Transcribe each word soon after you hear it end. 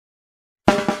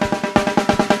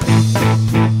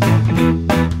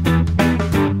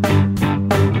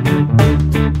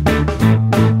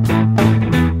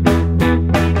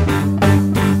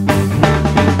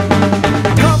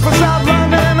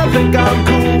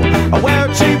I wear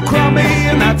a cheap crummy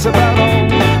and that's about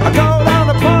all. I go down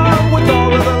the pub with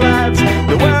all of the lads.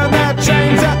 They're wearing their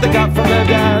chains that they got from their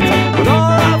dads. But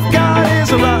all I've got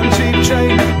is a rotten cheap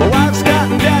chain. My wife's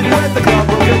gotten dead with the club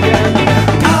book again.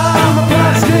 I'm a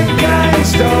plastic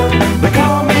gangster. They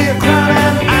call me a crown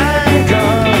and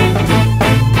anchor.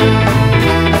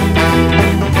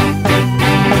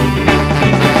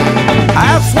 I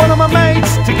asked one of my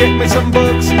mates to get me some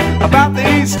books about the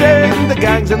East End, the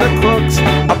gangs and the crooks.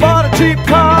 I bought a cheap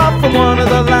car from one of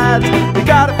the lads. He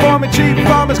got it for me cheap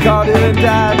from his car dealing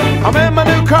dad. I'm in my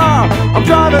new car, I'm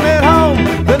driving it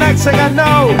home. The next thing I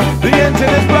know, the engine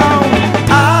is blown.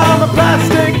 I'm a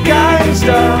plastic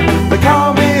gangster. They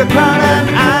call me a crown and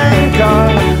anchor.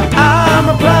 I'm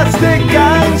a plastic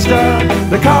gangster.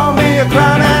 They call me a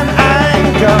crown and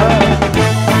anchor.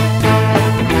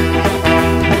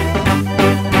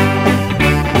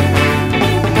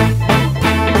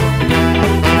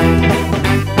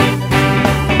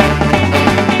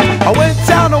 I went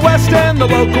down the West End, the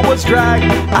local was dragged.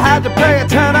 I had to pay a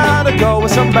tenner to go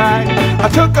with some bag. I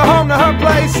took her home to her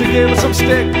place to give her some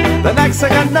stick. The next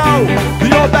thing I know, the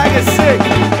old bag is sick.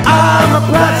 I'm a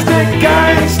plastic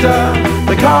gangster.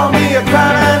 They call me a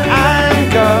crown and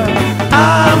anchor.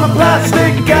 I'm a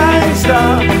plastic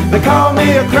gangster. They call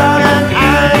me a crown and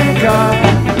anchor.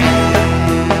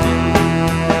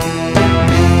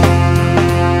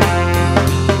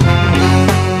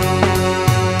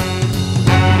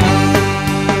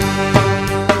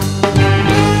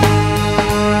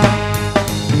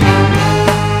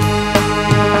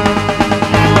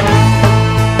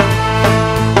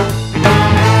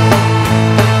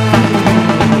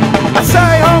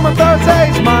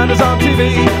 Thursdays, mine is on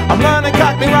TV. I'm learning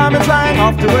Cockney rhyming slang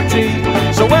off to a T.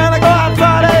 So when I go out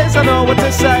Fridays, I know what to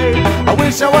say. I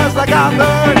wish I was like Arthur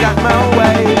and got my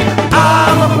way.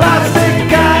 I'm a plastic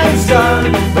guy.